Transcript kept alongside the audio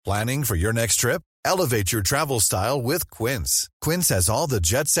Planning for your next trip? Elevate your travel style with Quince. Quince has all the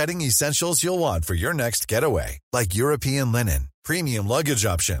jet-setting essentials you'll want for your next getaway, like European linen, premium luggage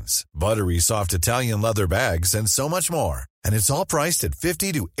options, buttery soft Italian leather bags, and so much more. And it's all priced at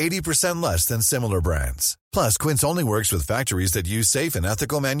 50 to 80% less than similar brands. Plus, Quince only works with factories that use safe and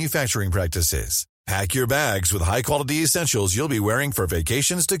ethical manufacturing practices. Pack your bags with high-quality essentials you'll be wearing for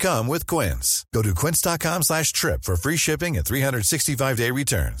vacations to come with Quince. Go to quince.com/trip for free shipping and 365-day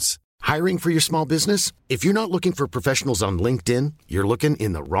returns. Hiring for your small business? If you're not looking for professionals on LinkedIn, you're looking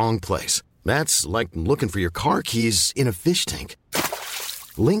in the wrong place. That's like looking for your car keys in a fish tank.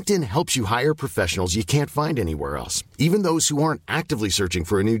 LinkedIn helps you hire professionals you can't find anywhere else, even those who aren't actively searching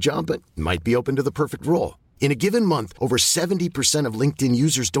for a new job but might be open to the perfect role. In a given month, over 70% of LinkedIn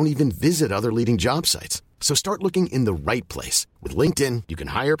users don't even visit other leading job sites. So start looking in the right place. With LinkedIn, you can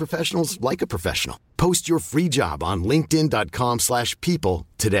hire professionals like a professional. Post your free job on linkedin.com/people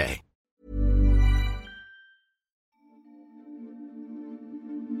today.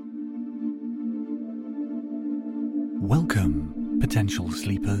 Welcome, potential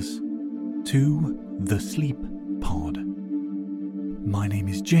sleepers, to The Sleep Pod. My name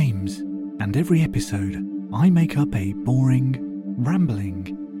is James, and every episode I make up a boring,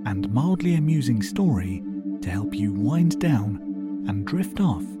 rambling, and mildly amusing story to help you wind down and drift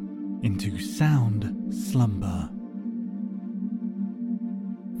off into sound slumber.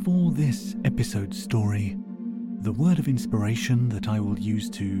 For this episode's story, the word of inspiration that I will use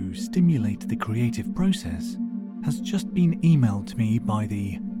to stimulate the creative process has just been emailed to me by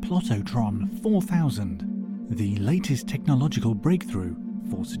the Plototron 4000, the latest technological breakthrough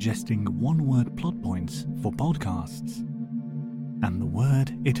for suggesting one-word plot points for podcasts. And the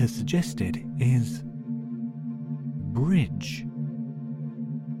word it has suggested is bridge.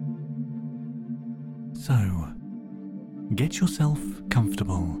 So, get yourself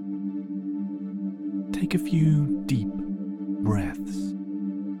comfortable. Take a few deep breaths.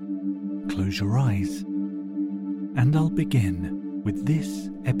 Close your eyes. And I'll begin with this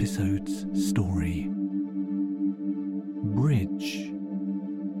episode's story. Bridge.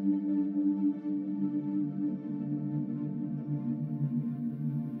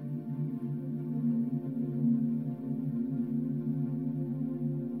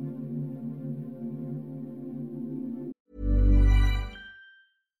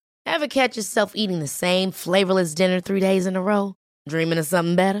 Ever catch yourself eating the same flavorless dinner 3 days in a row? Dreaming of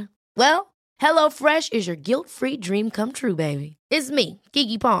something better? Well, HelloFresh is your guilt-free dream come true, baby. It's me,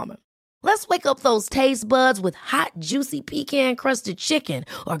 Keke Palmer. Let's wake up those taste buds with hot, juicy pecan-crusted chicken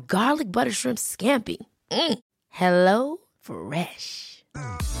or garlic butter shrimp scampi. Hello Fresh.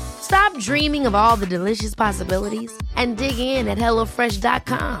 Stop dreaming of all the delicious possibilities and dig in at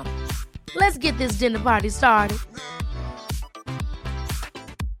HelloFresh.com. Let's get this dinner party started.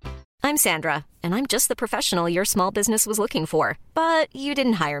 I'm Sandra, and I'm just the professional your small business was looking for. But you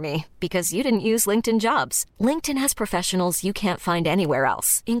didn't hire me because you didn't use LinkedIn Jobs. LinkedIn has professionals you can't find anywhere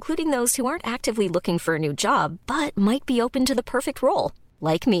else, including those who aren't actively looking for a new job, but might be open to the perfect role,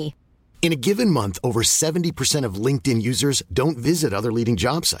 like me. In a given month, over 70% of LinkedIn users don't visit other leading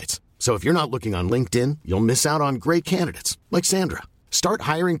job sites. So if you're not looking on LinkedIn, you'll miss out on great candidates, like Sandra. Start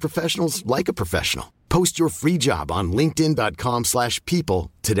hiring professionals like a professional. Post your free job on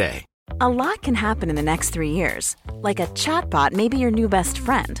linkedin.com/people today. A lot can happen in the next 3 years. Like a chatbot may be your new best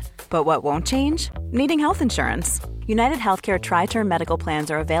friend. But what won't change? Needing health insurance. United Healthcare Tri-Term Medical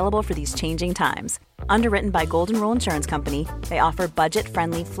Plans are available for these changing times. Underwritten by Golden Rule Insurance Company, they offer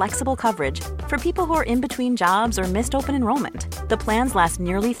budget-friendly, flexible coverage for people who are in between jobs or missed open enrollment. The plans last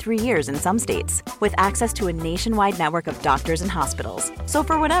nearly 3 years in some states, with access to a nationwide network of doctors and hospitals. So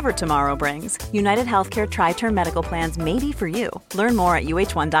for whatever tomorrow brings, United Healthcare Tri-Term Medical Plans may be for you. Learn more at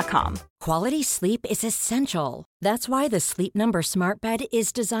uh1.com. Quality sleep is essential. That's why the Sleep Number Smart Bed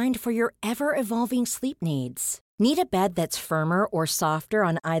is designed for your ever-evolving sleep needs. Need a bed that's firmer or softer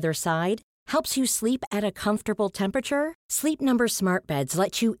on either side? Helps you sleep at a comfortable temperature? Sleep Number Smart Beds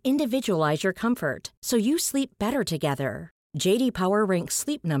let you individualize your comfort, so you sleep better together. J.D. Power ranks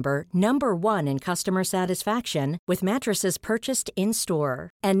Sleep Number number 1 in customer satisfaction with mattresses purchased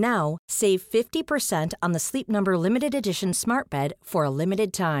in-store. And now, save 50% on the Sleep Number Limited Edition Smart Bed for a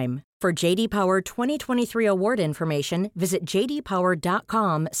limited time. For J.D. Power 2023 award information, visit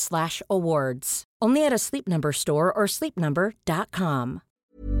jdpower.com/awards. Only at a Sleep Number store or sleepnumber.com.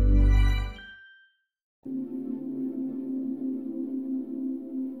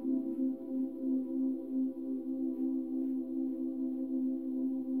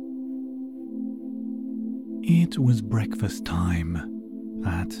 It was breakfast time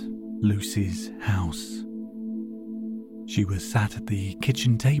at Lucy's house. She was sat at the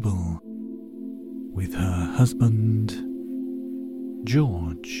kitchen table with her husband,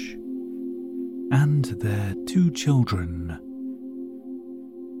 George, and their 2 children,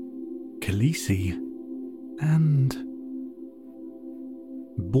 Khaleesi and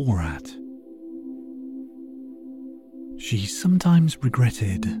Borat. She sometimes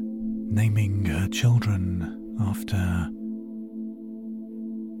regretted naming her children after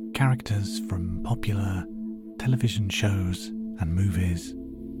characters from popular television shows and movies.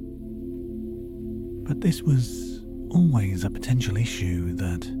 But this was always a potential issue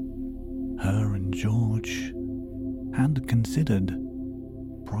that her and George had considered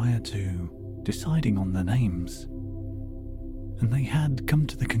prior to deciding on the names, and they had come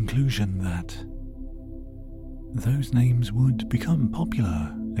to the conclusion that those names would become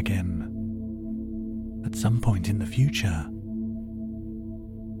popular again at some point in the future.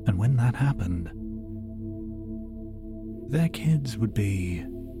 And when that happened, their kids would be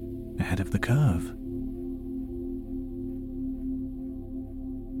ahead of the curve.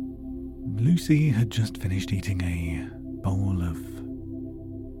 Lucy had just finished eating a bowl of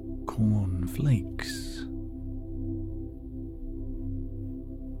corn flakes.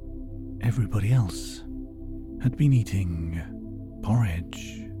 Everybody else had been eating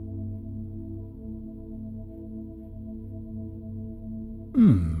porridge.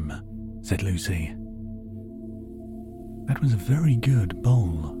 Said Lucy. That was a very good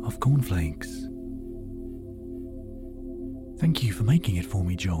bowl of cornflakes. Thank you for making it for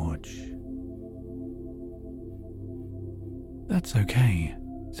me, George. That's okay,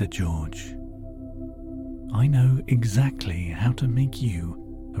 said George. I know exactly how to make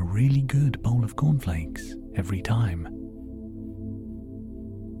you a really good bowl of cornflakes every time.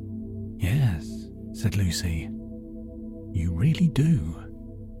 Yes, said Lucy. You really do.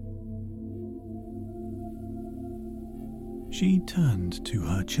 She turned to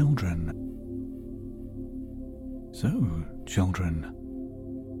her children. So, children,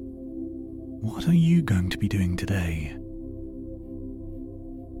 what are you going to be doing today?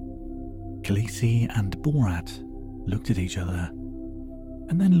 Khaleesi and Borat looked at each other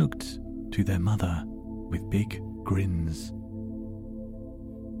and then looked to their mother with big grins.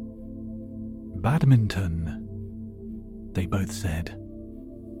 Badminton, they both said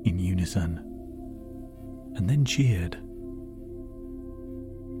in unison, and then cheered.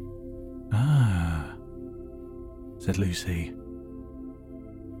 Ah, said Lucy.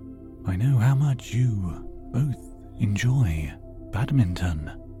 I know how much you both enjoy badminton.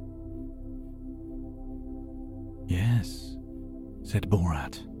 Yes, said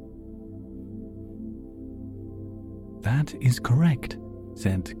Borat. That is correct,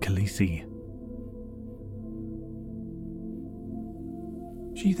 said Khaleesi.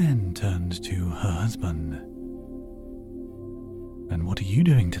 She then turned to her husband. And what are you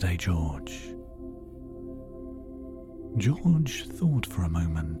doing today, George? George thought for a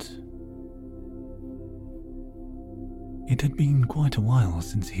moment. It had been quite a while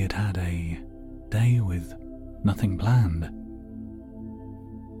since he had had a day with nothing planned.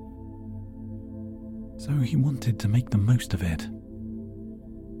 So he wanted to make the most of it.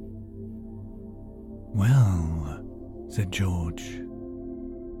 Well, said George.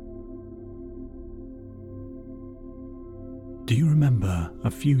 Do you remember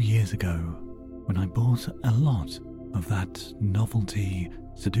a few years ago when I bought a lot of that novelty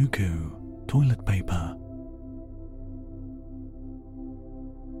Sudoku toilet paper?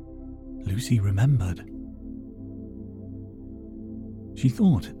 Lucy remembered. She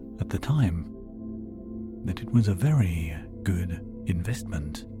thought at the time that it was a very good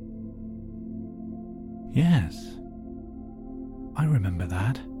investment. Yes, I remember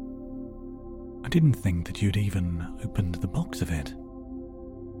that. I didn't think that you'd even opened the box of it.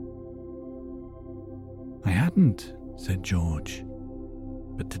 I hadn't, said George,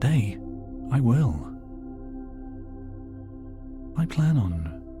 but today I will. I plan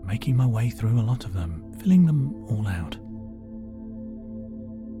on making my way through a lot of them, filling them all out.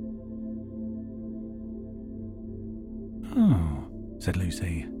 Oh, said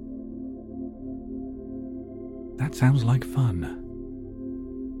Lucy. That sounds like fun.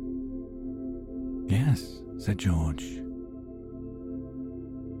 Yes, said George.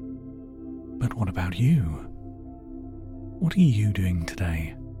 But what about you? What are you doing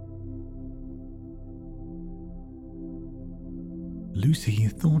today? Lucy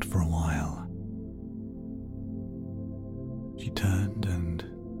thought for a while. She turned and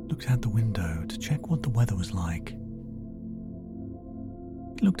looked out the window to check what the weather was like.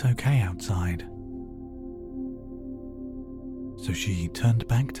 It looked okay outside. So she turned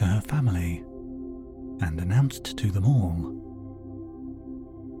back to her family and announced to them all,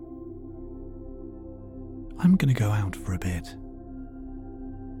 "I'm going to go out for a bit."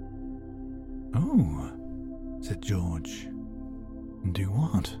 "Oh," said George. "Do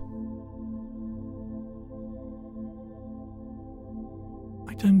what?"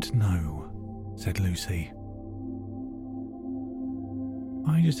 "I don't know," said Lucy.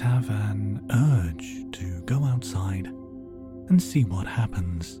 "I just have an urge to go outside and see what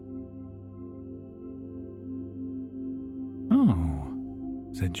happens." "Oh,"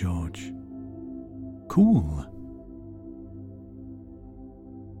 said George. "Cool."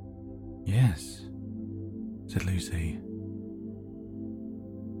 "Yes," said Lucy.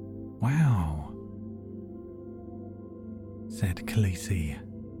 "Wow," said Khaleesi.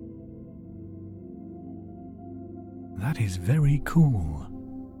 "That is very cool,"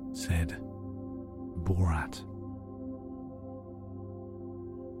 said Borat.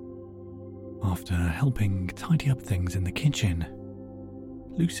 After helping tidy up things in the kitchen,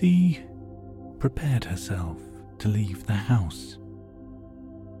 Lucy prepared herself to leave the house.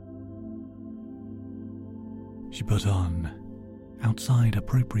 She put on outside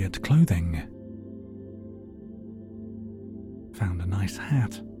appropriate clothing, found a nice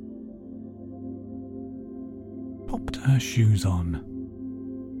hat, popped her shoes on,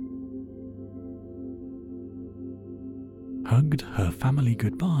 hugged her family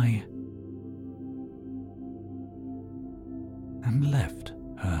goodbye, and left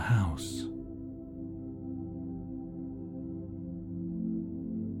her house.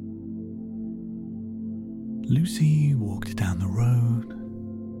 Lucy walked down the road,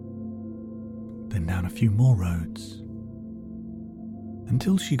 then down a few more roads,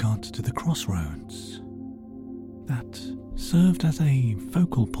 until she got to the crossroads that served as a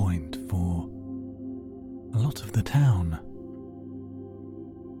focal point for a lot of the town.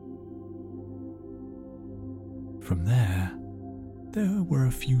 From there were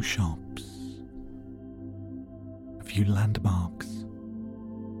a few shops, a few landmarks,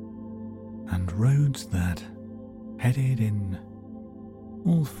 and roads that headed in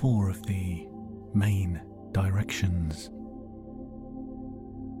all four of the main directions.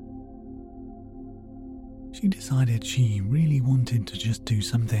 She decided she really wanted to just do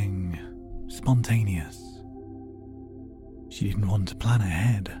something spontaneous. She didn't want to plan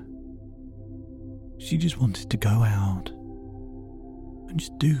ahead. She just wanted to go out and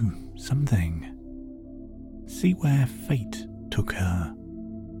just do something. See where fate took her.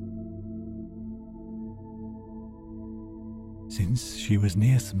 Since she was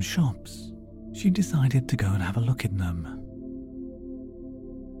near some shops, she decided to go and have a look in them.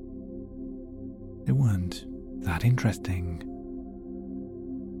 They weren't that interesting.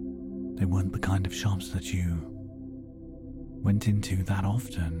 They weren't the kind of shops that you went into that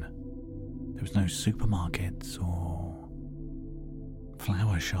often. There was no supermarkets or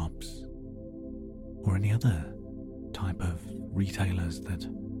flower shops or any other type of retailers that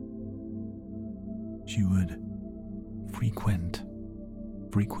she would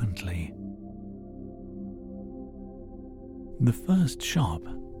frequently. The first shop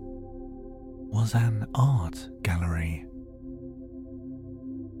was an art gallery.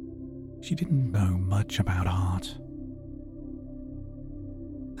 She didn't know much about art.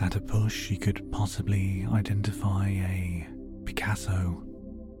 At a push, she could possibly identify a Picasso,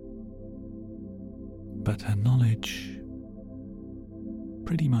 but her knowledge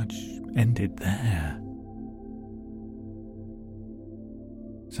pretty much ended there.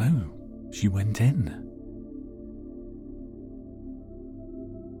 So she went in.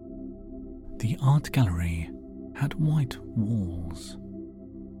 The art gallery had white walls,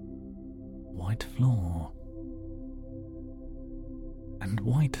 white floor, and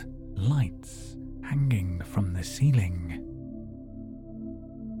white lights hanging from the ceiling.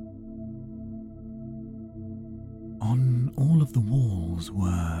 On all of the walls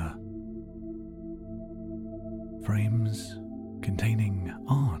were frames containing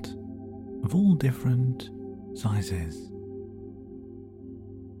art of all different sizes,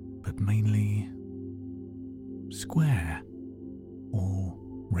 but mainly square or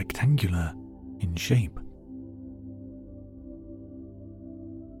rectangular in shape.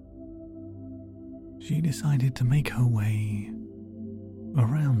 She decided to make her way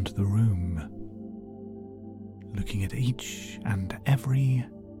around the room, looking at each and every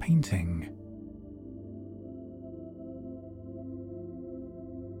painting.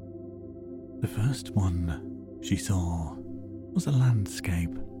 The first one she saw was a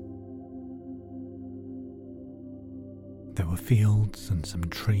landscape. There were fields and some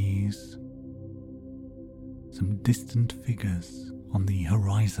trees, some distant figures on the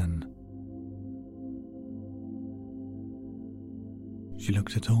horizon. She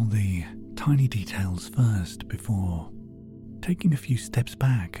looked at all the tiny details first before taking a few steps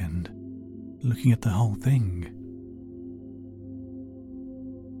back and looking at the whole thing.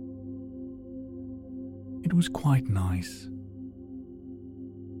 It was quite nice.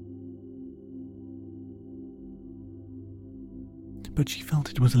 But she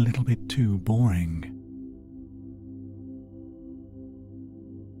felt it was a little bit too boring.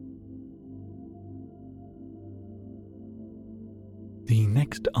 The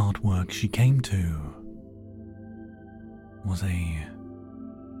next artwork she came to was a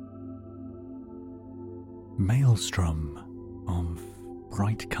maelstrom of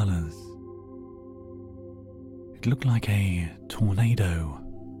bright colours. It looked like a tornado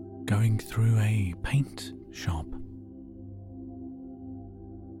going through a paint shop.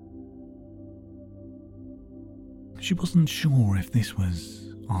 She wasn't sure if this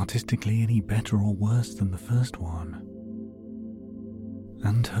was artistically any better or worse than the first one,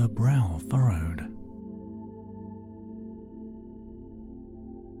 and her brow furrowed.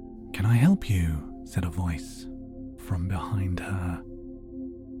 "Can I help you?" said a voice from behind her.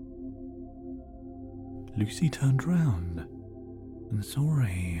 Lucy turned round and saw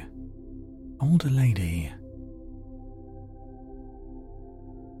a older lady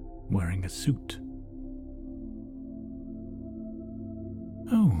wearing a suit.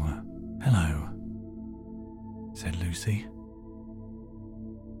 "Oh, hello," said Lucy.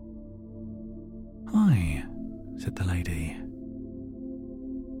 "Hi," said the lady.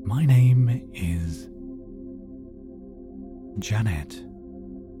 "My name is Janet."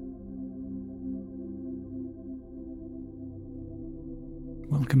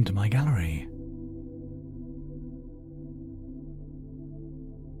 "Welcome to my gallery."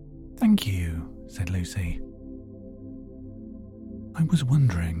 "Thank you," said Lucy. "I was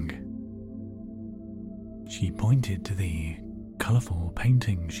wondering." She pointed to the colourful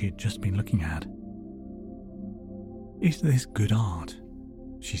painting she had just been looking at. "Is this good art?"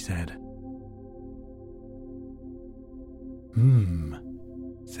 she said.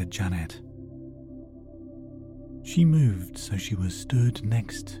 Said Janet. She moved so she was stood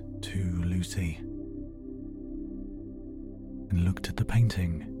next to Lucy and looked at the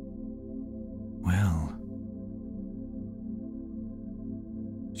painting. "Well,"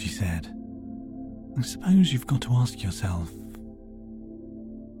 she said, "I suppose you've got to ask yourself,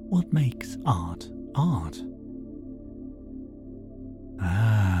 what makes art art?"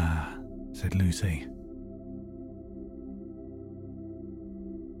 "Ah," said Lucy.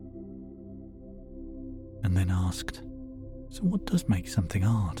 And then asked, "So what does make something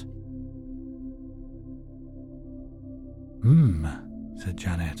art?" Said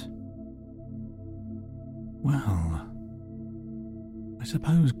Janet. "Well, I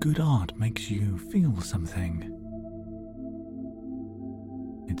suppose good art makes you feel something.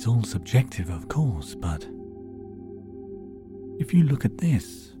 It's all subjective, of course, but if you look at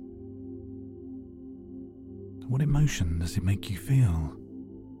this, what emotion does it make you feel?"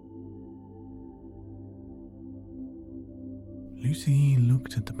 Lucy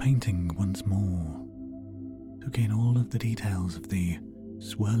looked at the painting once more, took in all of the details of the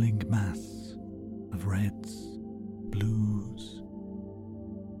swirling mass of reds, blues,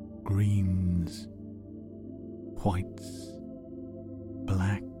 greens, whites,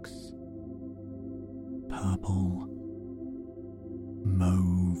 blacks, purple,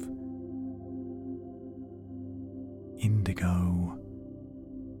 mauve, indigo,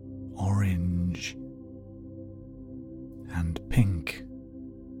 orange, and pink.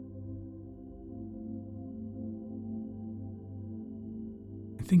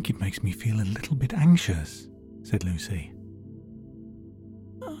 "I think it makes me feel a little bit anxious," said Lucy.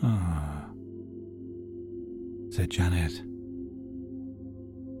 "Ah," said Janet.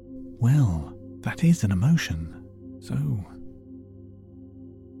 "Well, that is an emotion, so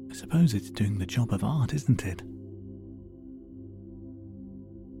I suppose it's doing the job of art, isn't it?"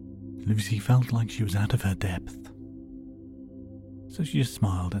 Lucy felt like she was out of her depth, so she just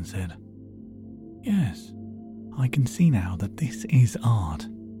smiled and said, "Yes, I can see now that this is art,"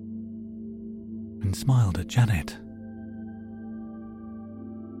 and smiled at Janet.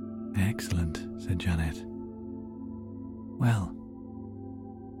 "Excellent," said Janet. "Well,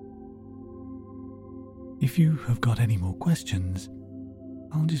 if you have got any more questions,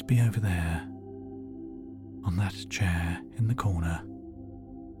 I'll just be over there, on that chair in the corner,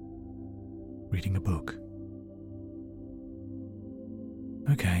 reading a book."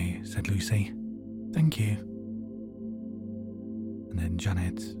 "Okay," said Lucy. "Thank you." And then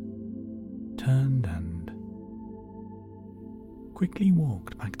Janet turned and quickly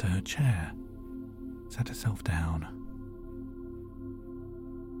walked back to her chair, sat herself down.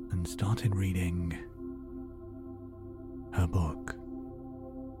 and started reading her book.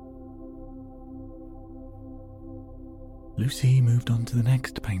 Lucy moved on to the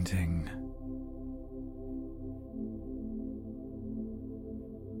next painting.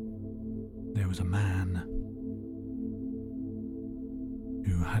 There was a man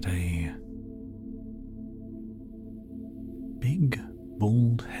who had a big,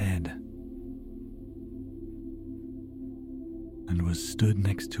 bald head and was stood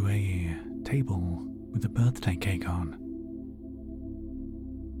next to a table with a birthday cake on.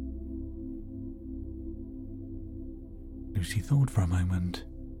 Lucy thought for a moment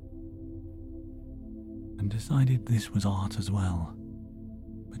and decided this was art as well,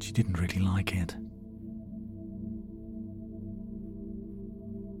 but she didn't really like it.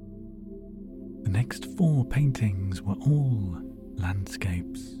 The next 4 paintings were all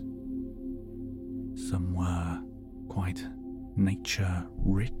landscapes. Some were quite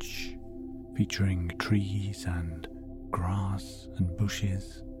nature-rich, featuring trees and grass and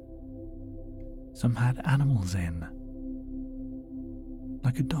bushes. Some had animals in,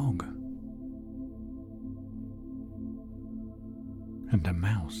 like a dog and a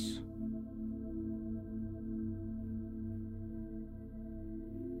mouse.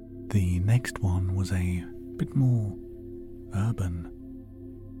 The next one was a bit more urban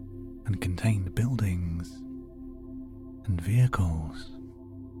and contained buildings and vehicles.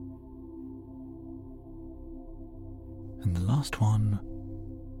 And the last one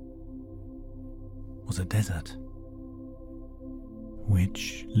was a desert,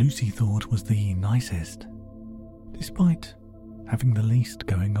 which Lucy thought was the nicest, despite having the least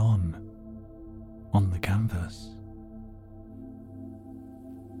going on the canvas.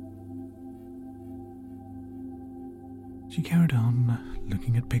 She carried on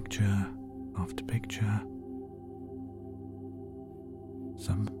looking at picture after picture,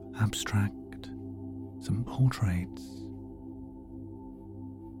 some abstract, some portraits,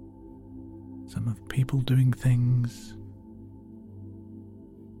 some of people doing things,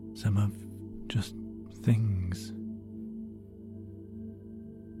 some of just things.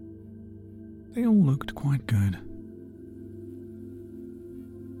 They all looked quite good,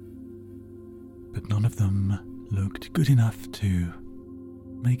 but none of them looked good enough to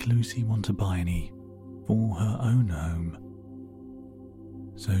make Lucy want to buy any for her own home.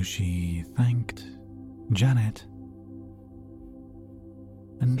 So she thanked Janet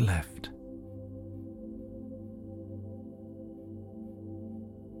and left.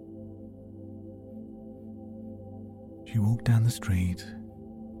 She walked down the street,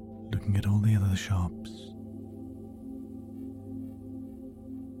 looking at all the other shops.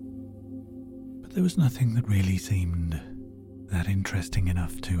 But there was nothing that really seemed that interesting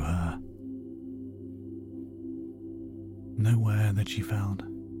enough to her. Nowhere that she felt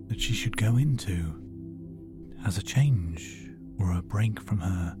that she should go into as a change or a break from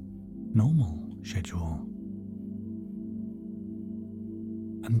her normal schedule.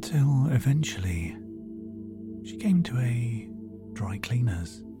 Until eventually she came to a dry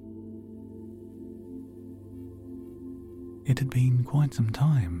cleaner's. It had been quite some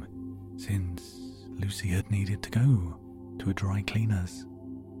time since Lucy had needed to go to a dry cleaner's.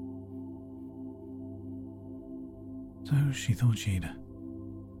 So she thought she'd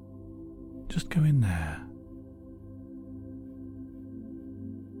just go in there,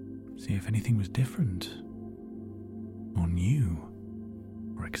 see if anything was different or new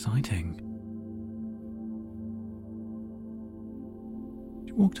or exciting.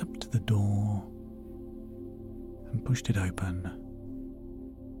 She walked up to the door and pushed it open,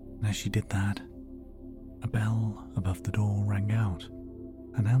 and as she did that, a bell above the door rang out,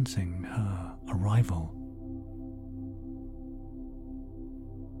 announcing her arrival.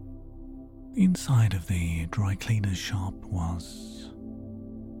 The inside of the dry cleaner's shop was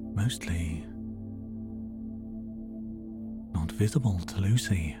mostly not visible to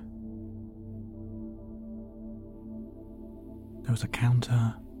Lucy. There was a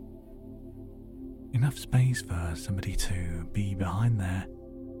counter, enough space for somebody to be behind there,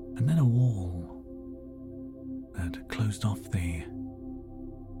 and then a wall that closed off the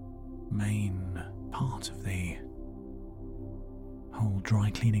main part of the whole dry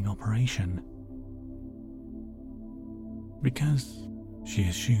cleaning operation, because she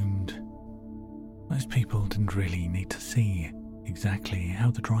assumed most people didn't really need to see exactly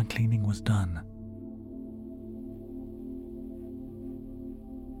how the dry cleaning was done.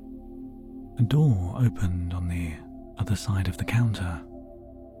 A door opened on the other side of the counter.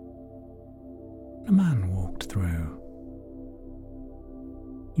 A man walked through.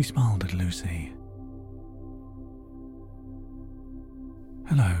 He smiled at Lucy.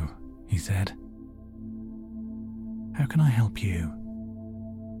 "Hello," he said. "How can I help you?"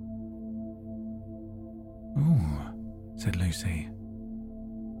 "Oh," said Lucy.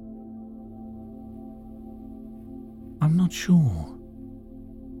 "I'm not sure.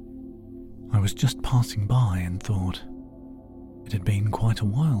 I was just passing by and thought it had been quite a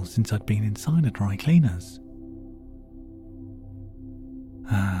while since I'd been inside a dry cleaner's."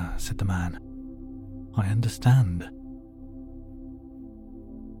 "Ah," said the man. "I understand.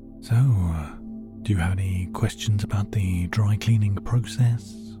 So, do you have any questions about the dry cleaning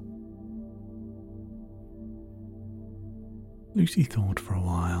process?" Lucy thought for a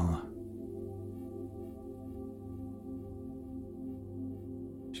while.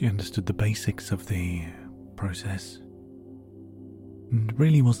 She understood the basics of the process and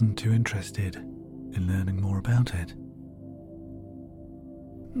really wasn't too interested in learning more about it.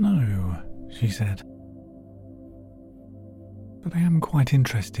 "No," she said, "but I am quite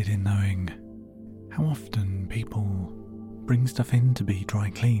interested in knowing how often people bring stuff in to be dry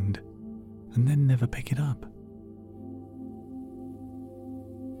cleaned and then never pick it up."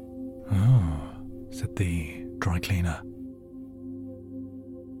 "Oh," said the dry cleaner.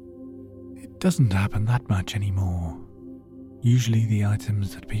 "It doesn't happen that much anymore. Usually the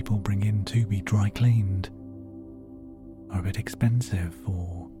items that people bring in to be dry cleaned are a bit expensive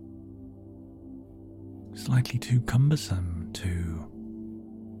or slightly too cumbersome to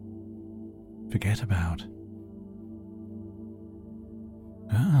forget about."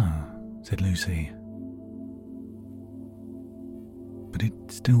 "Ah," said Lucy. "But it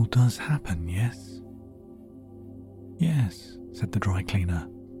still does happen, yes?" "Yes," said the dry cleaner.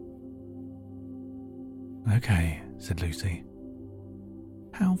 "Okay," said Lucy.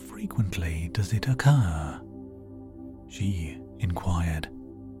 "How frequently does it occur?" she inquired.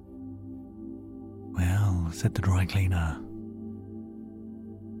 "Well," said the dry cleaner,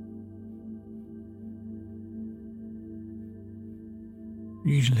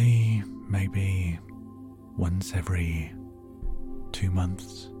 "usually maybe once every 2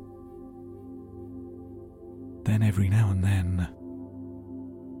 months. Then every now and then,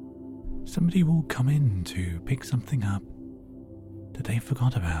 somebody will come in to pick something up that they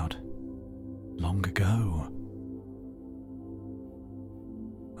forgot about long ago."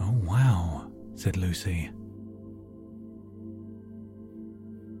 "Oh, wow," said Lucy.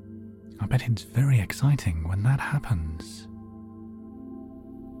 "I bet it's very exciting when that happens."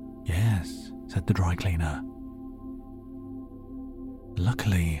 "Yes," said the dry cleaner.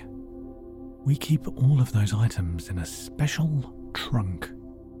 "Luckily, we keep all of those items in a special trunk."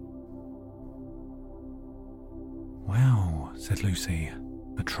 "Wow," said Lucy.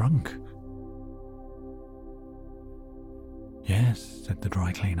 "A trunk?" "Yes," said the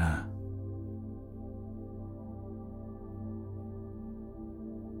dry cleaner.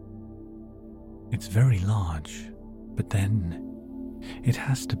 "It's very large, but then it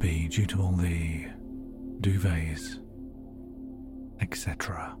has to be due to all the duvets,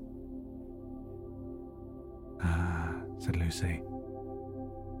 etc." "Ah," said Lucy.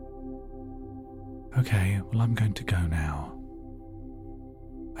 "Okay, well, I'm going to go now."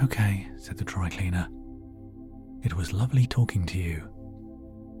 "Okay," said the dry cleaner. "It was lovely talking to you."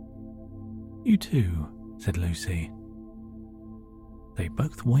 "You too," said Lucy. They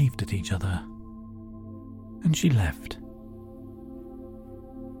both waved at each other, and she left.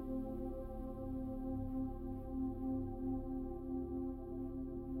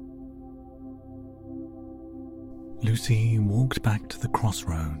 Lucy walked back to the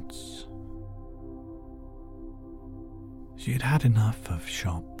crossroads. She had had enough of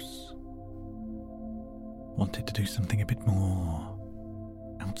shops. Wanted to do something a bit more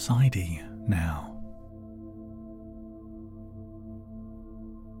outsidey now.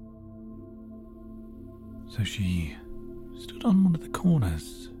 So she stood on one of the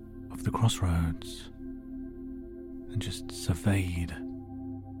corners of the crossroads and just surveyed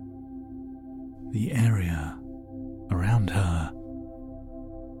the area around her.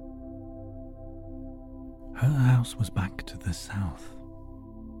 Her house was back to the south.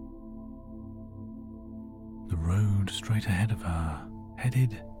 The road straight ahead of her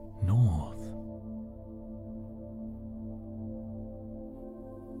headed north.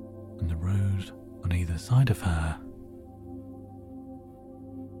 And the road on either side of her,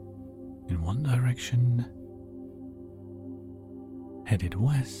 in one direction, headed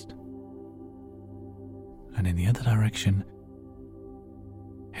west, and in the other direction,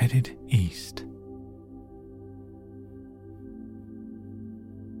 headed east.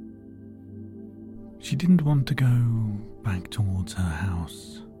 She didn't want to go back towards her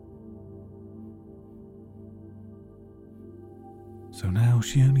house, So now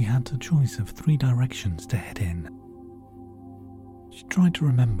she only had a choice of 3 directions to head in. She tried to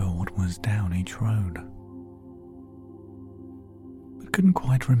remember what was down each road, but couldn't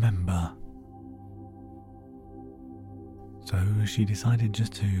quite remember. So she decided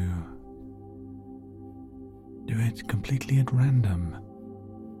just to do it completely at random.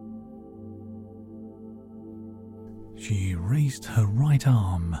 She raised her right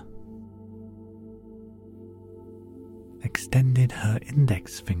arm, extended her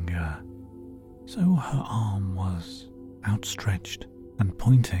index finger, so her arm was outstretched and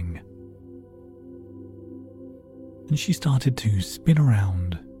pointing, and she started to spin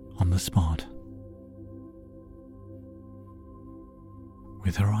around on the spot.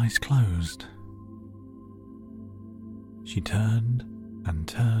 With her eyes closed, she turned and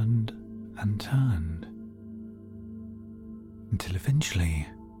turned and turned, until eventually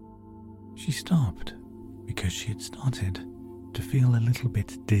she stopped because she had started to feel a little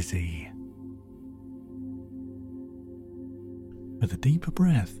bit dizzy. With a deeper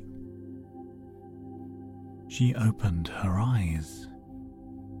breath, she opened her eyes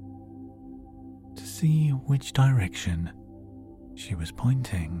to see which direction she was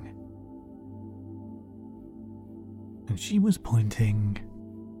pointing. And she was pointing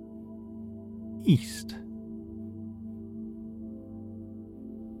east.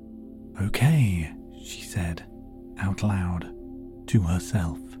 "Okay," she said out loud to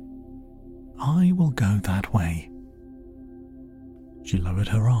herself. "I will go that way." She lowered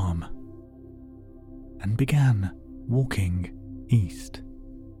her arm and began walking east.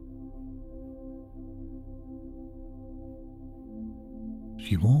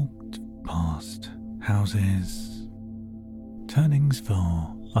 She walked past houses, turnings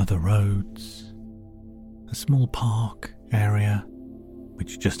for other roads, a small park area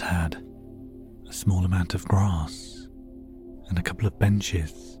which just had a small amount of grass and a couple of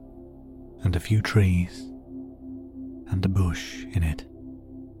benches and a few trees and a bush in it.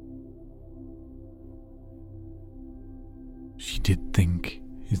 She did think,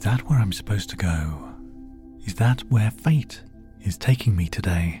 is that where I'm supposed to go? Is that where fate is taking me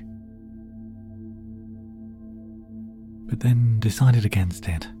today? But then decided against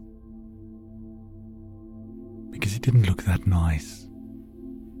it, because it didn't look that nice,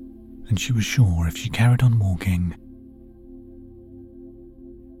 and she was sure if she carried on walking,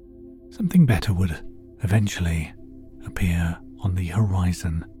 something better would eventually appear on the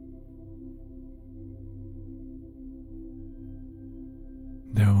horizon.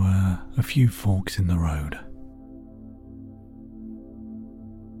 There were a few forks in the road,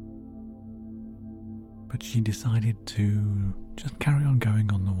 but she decided to just carry on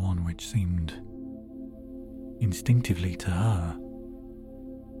going on the one which seemed instinctively to her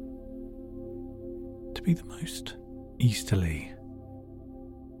to be the most easterly.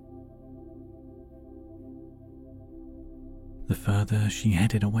 The further she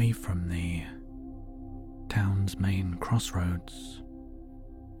headed away from the town's main crossroads,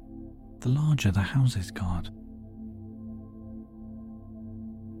 the larger the houses got.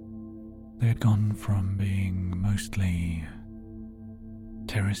 They had gone from being mostly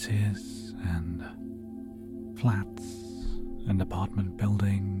terraces and flats and apartment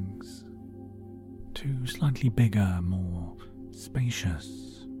buildings to slightly bigger, more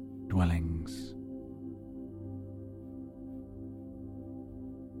spacious dwellings.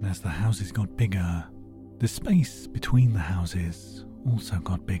 As the houses got bigger, the space between the houses also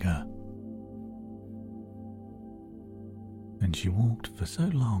got bigger. And she walked for so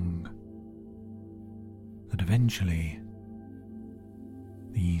long that eventually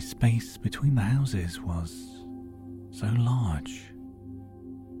the space between the houses was so large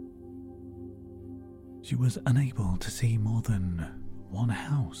she was unable to see more than one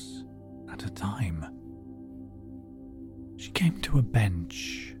house at a time. She came to a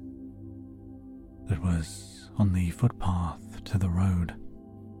bench that was on the footpath to the road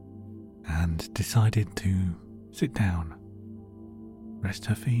and decided to sit down, rest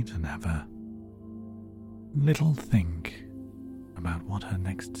her feet and have a little think about what her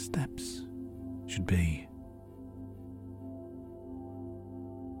next steps should be.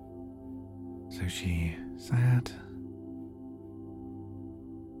 So she sat,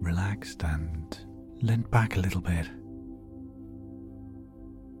 relaxed and leant back a little bit,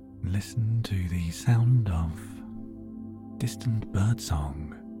 and listened to the sound of distant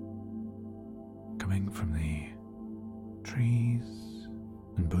birdsong coming from the trees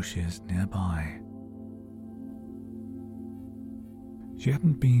and bushes nearby. She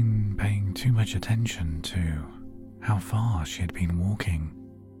hadn't been paying too much attention to how far she had been walking,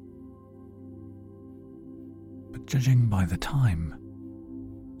 but judging by the time,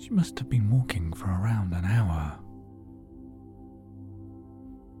 She must have been walking for around an hour.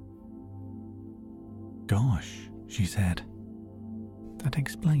 Gosh, she said. That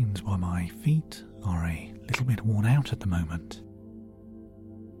explains why my feet are a little bit worn out at the moment.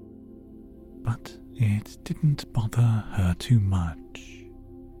 But it didn't bother her too much.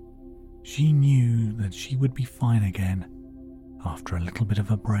 She knew that she would be fine again after a little bit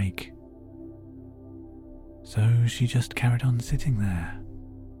of a break. So she just carried on sitting there.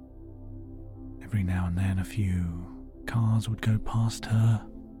 Every now and then a few cars would go past her.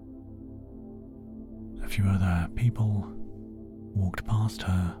 A few other people walked past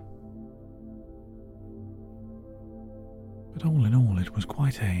her. But all in all, it was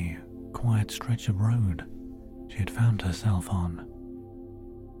quite a quiet stretch of road she had found herself on.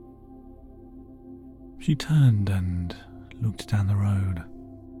 She turned and looked down the road,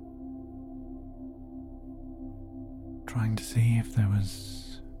 trying to see if there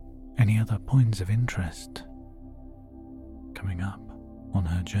was any other points of interest coming up on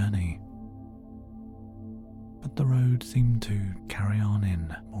her journey. But the road seemed to carry on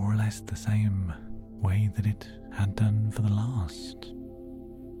in more or less the same way that it had done for the last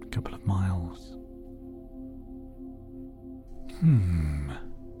couple of miles.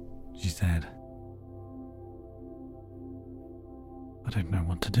 She said. I don't know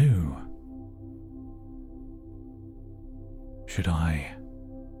what to do. Should I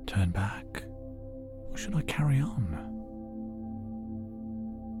turn back, or should I carry on?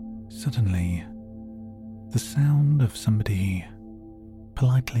 Suddenly, the sound of somebody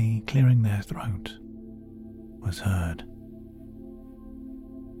politely clearing their throat was heard.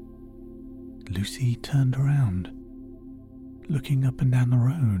 Lucy turned around, looking up and down the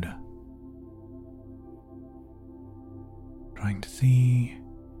road, trying to see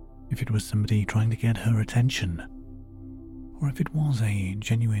if it was somebody trying to get her attention, or if it was a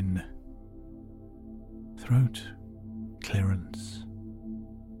genuine throat clearance.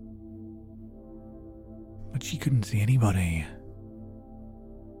 But she couldn't see anybody.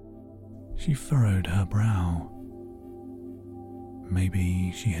 She furrowed her brow.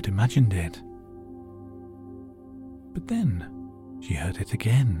 Maybe she had imagined it. But then she heard it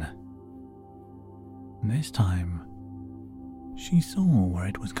again. And this time, she saw where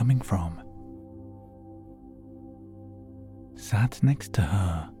it was coming from. Sat next to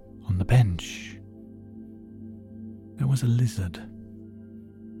her on the bench, there was a lizard.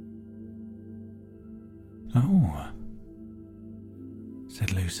 Oh,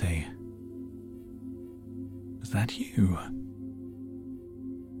 said Lucy. Is that you?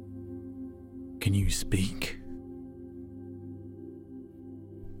 Can you speak?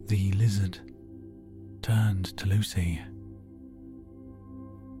 The lizard turned to Lucy,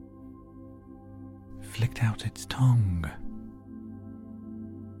 flicked out its tongue,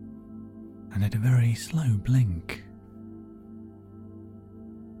 and did a very slow blink.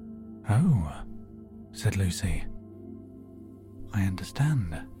 Oh, said Lucy. I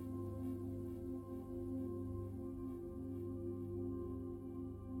understand.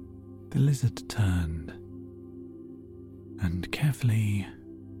 The lizard turned and carefully,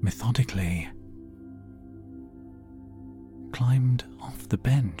 methodically, climbed off the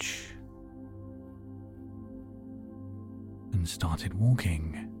bench and started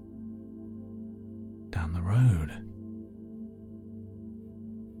walking down the road.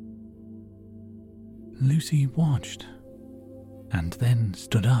 Lucy watched and then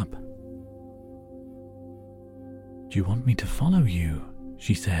stood up. Do you want me to follow you?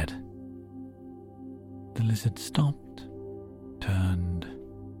 She said. The lizard stopped, turned,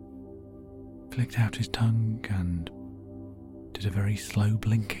 flicked out his tongue and did a very slow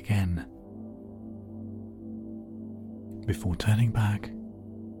blink again before turning back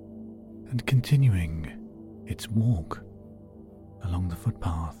and continuing its walk along the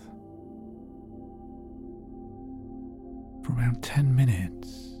footpath. For about 10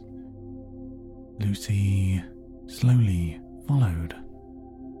 minutes, Lucy slowly followed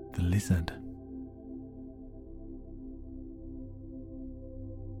the lizard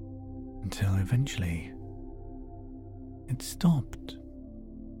until eventually it stopped.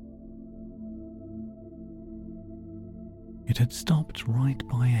 It had stopped right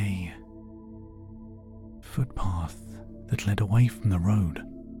by a footpath that led away from the road.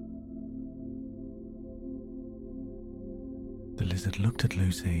 The lizard looked at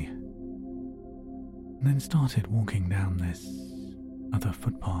Lucy and then started walking down this other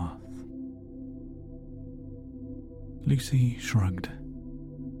footpath. Lucy shrugged.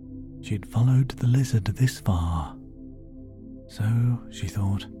 She had followed the lizard this far, so she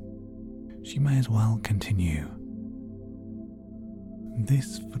thought she may as well continue.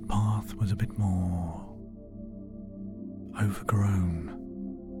 This footpath was a bit more overgrown.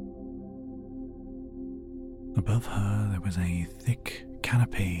 Above her there was a thick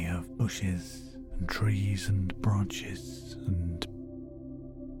canopy of bushes and trees and branches and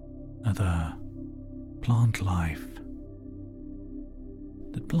other plant life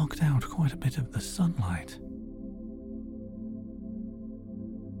that blocked out quite a bit of the sunlight.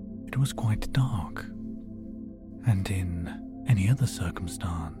 It was quite dark, and in any other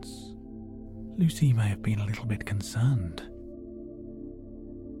circumstance, Lucy may have been a little bit concerned.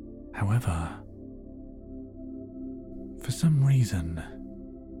 However, for some reason,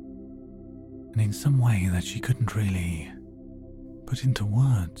 and in some way that she couldn't really put into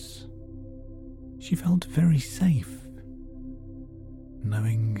words, she felt very safe,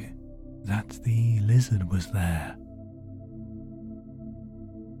 knowing that the lizard was there.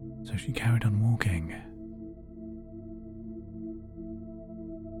 So she carried on walking.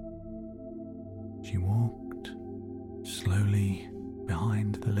 She walked slowly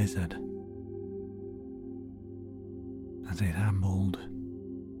behind the lizard as it ambled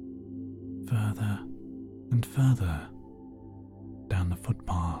further and further down the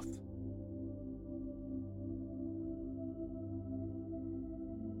footpath.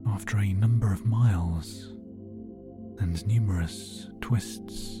 After a number of miles and numerous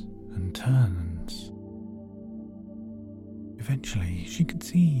twists and turns, eventually she could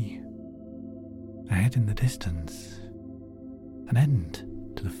see, ahead in the distance, an end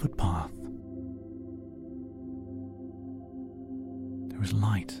to the footpath. There was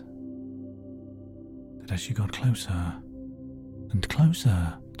light that, as she got closer and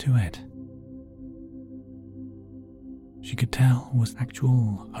closer to it, she could tell was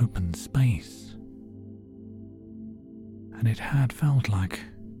actual open space, and it had felt like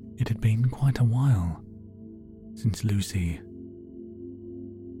it had been quite a while since Lucy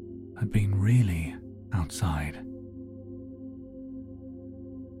had been really outside.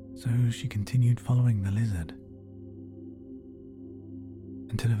 So she continued following the lizard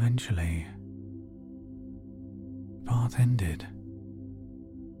until eventually the path ended.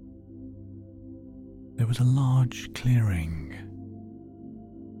 There was a large clearing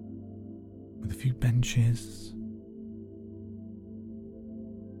with a few benches,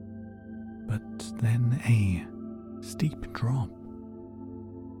 but then a steep drop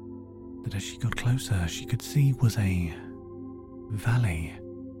that, as she got closer, she could see was a valley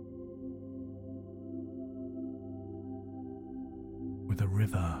with a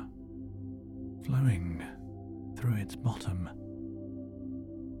river flowing through its bottom.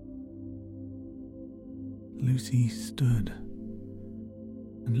 Lucy stood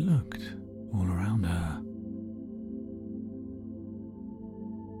and looked all around her.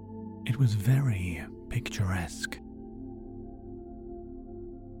 It was very picturesque.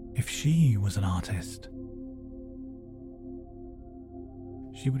 If she was an artist,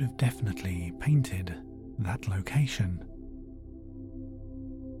 she would have definitely painted that location.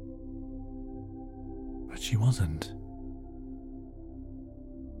 But she wasn't.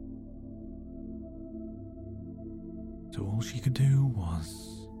 So all she could do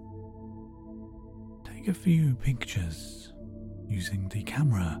was take a few pictures using the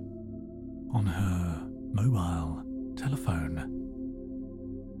camera on her mobile telephone.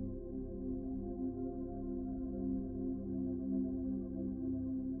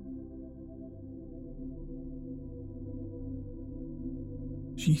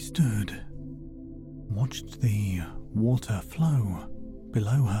 She stood, watched the water flow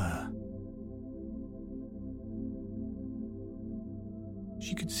below her.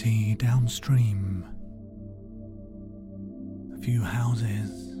 She could see downstream a few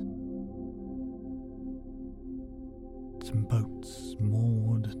houses, some boats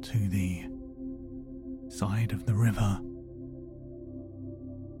moored to the side of the river.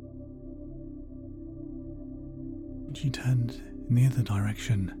 She turned in the other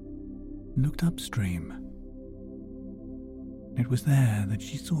direction and looked upstream. It was there that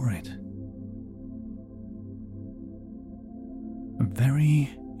she saw it. A very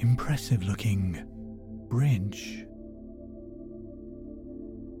impressive looking bridge.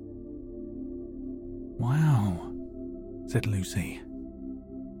 Wow, said Lucy.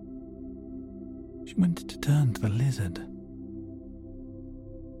 She went to turn to the lizard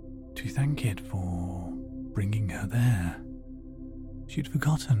to thank it for bringing her there. She'd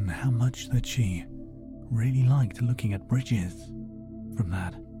forgotten how much that she really liked looking at bridges from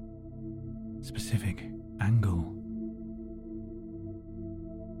that specific angle.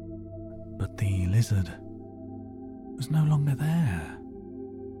 But the lizard was no longer there.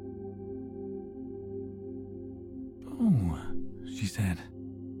 Oh, she said,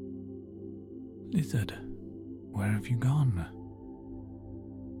 "Lizard, where have you gone?"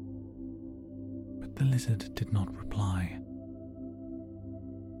 But the lizard did not reply.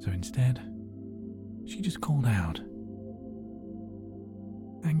 So instead, she just called out,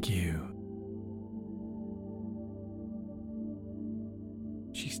 "Thank you."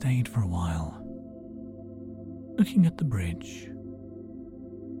 She stayed for a while, looking at the bridge,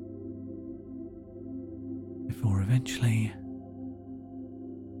 before eventually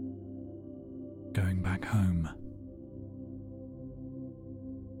going back home.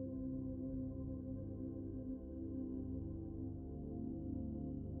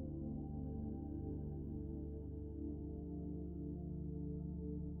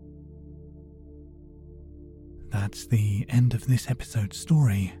 That's the end of this episode's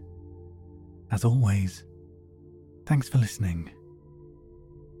story. As always, thanks for listening.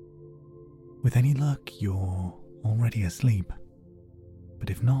 With any luck, you're already asleep. But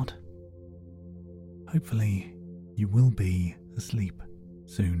if not, hopefully you will be asleep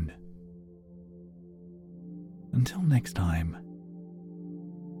soon. Until next time,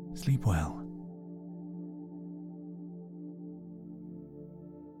 sleep well.